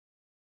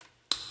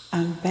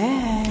I'm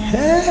back.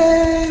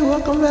 Hey,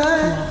 welcome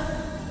back.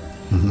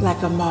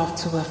 Like a moth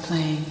to a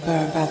flame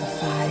burned by the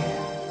fire.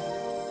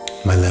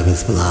 My love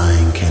is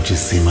blind, can't you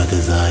see my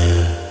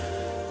desire?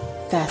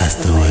 That's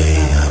the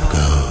way love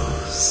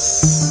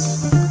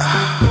goes.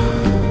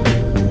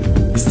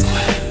 That's the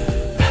way,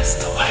 that's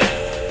the way,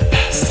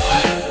 that's the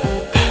way,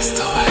 that's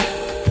the way,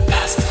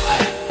 that's the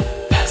way,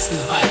 that's the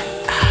way.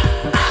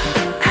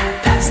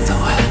 That's the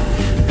way,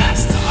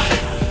 that's the way,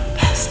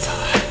 that's the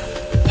way,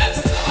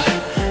 that's the way, that's the way,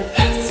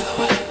 that's the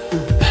way.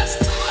 That's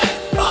the way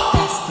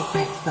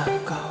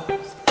love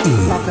goes.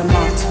 Like a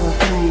moth to a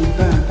flame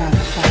burned by the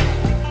fire.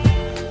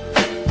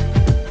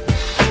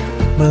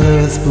 My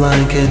love is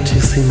blind, can't you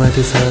see my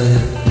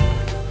desire?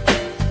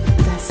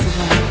 That's the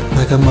way.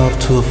 Like a moth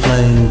to a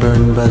flame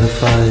burned by the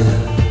fire.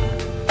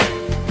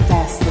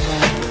 That's the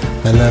way.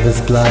 My love is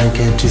blind,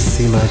 can't you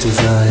see my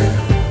desire?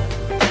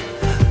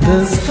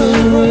 That's the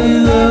way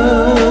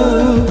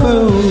love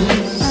goes.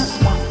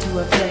 Moth to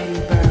a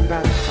flame burned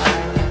by the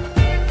fire.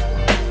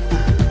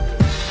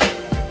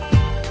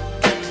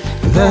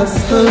 That's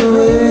the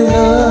way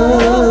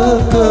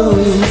love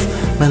goes.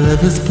 My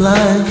love is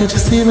blind, can't you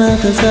see my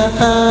desire?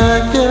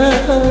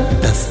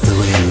 That's the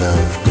way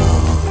love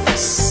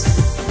goes.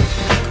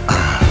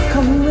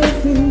 Come with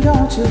me,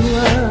 don't you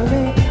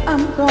worry.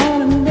 I'm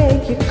gonna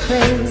make you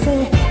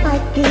crazy. I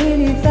give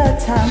you the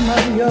time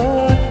of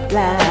your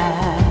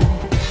life.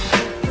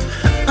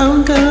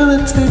 I'm gonna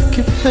take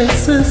you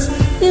places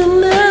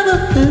you've never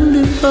been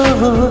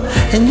before,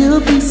 and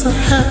you'll be so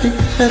happy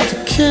that you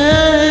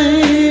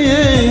came.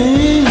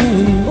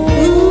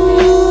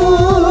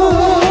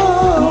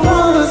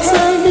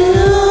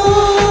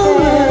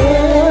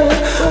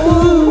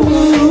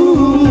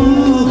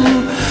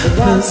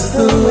 That's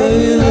the way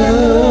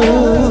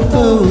love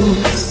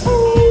goes.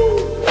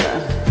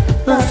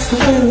 That's the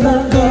way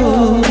love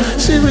goes.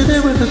 Shimmy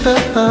with the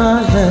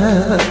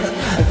fire.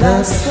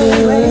 That's the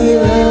way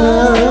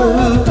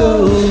love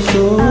goes.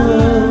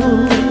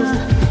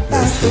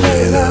 That's the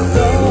way love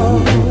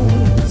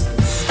goes.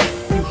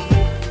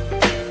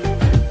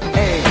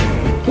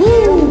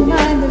 Don't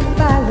mind if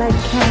I light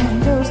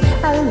candles.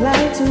 I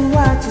like to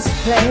watch us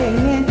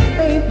playing.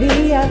 Baby,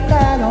 I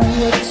got on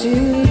what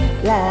you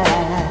like.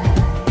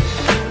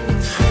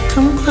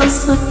 Come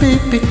closer,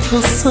 baby,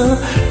 closer.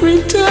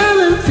 Reach out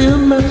and feel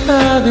my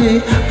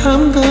body.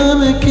 I'm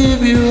gonna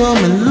give you all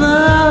my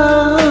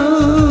love.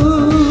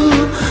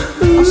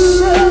 Oh,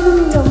 sugar,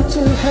 don't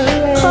you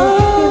hurry.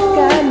 You've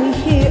got me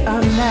here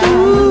all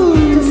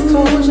night. Just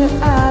close your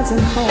eyes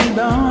and hold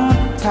on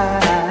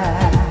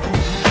tight.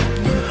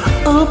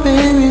 Oh,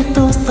 baby,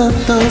 don't stop,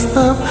 don't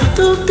stop.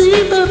 Go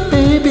deeper,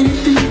 baby,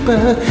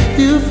 deeper.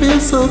 You feel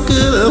so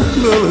good, I'm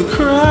gonna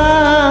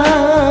cry.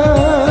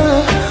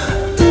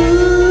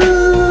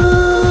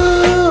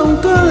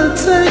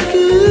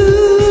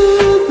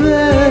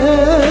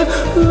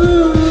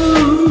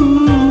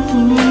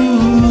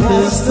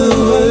 That's the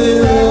way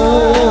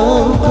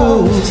love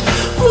goes.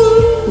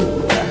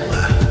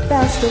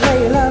 That's the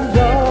way love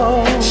goes.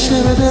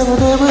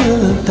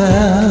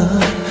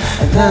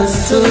 That's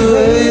the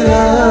way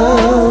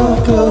love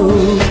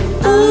goes.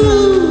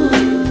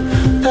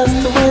 That's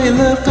the way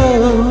love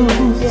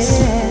goes. Yeah.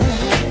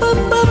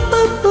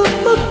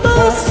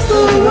 That's the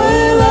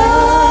way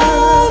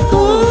love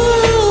goes.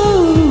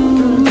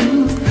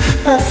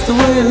 That's the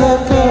way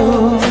love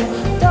goes.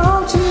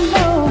 Don't you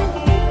know?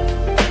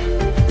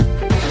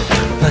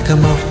 Like a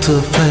moth to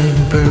a flame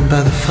burned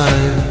by the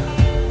fire.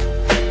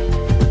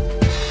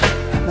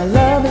 My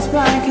love is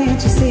blind,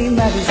 can't you see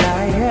my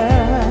desire?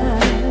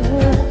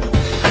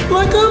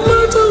 Like a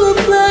moth to a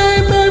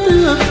flame burned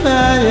by the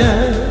fire.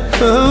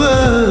 Oh,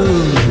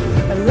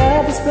 My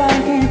love is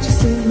blind, can't you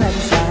see my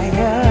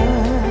desire?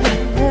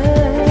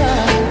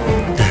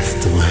 That's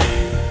the way.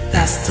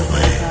 That's the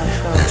way.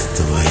 That's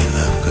the way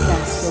love goes.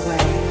 That's the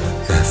way.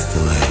 That's the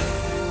way.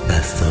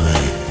 That's the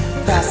way.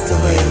 That's the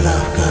way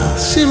love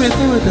goes. Shimmy, do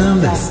it down.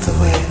 That's the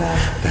way.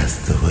 That's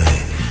the way.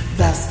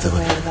 That's the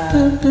way love.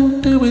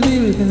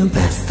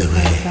 That's the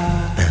way.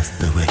 That's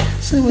the way.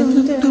 Shimmy, do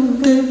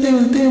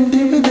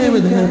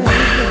it down.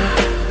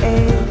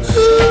 Hey.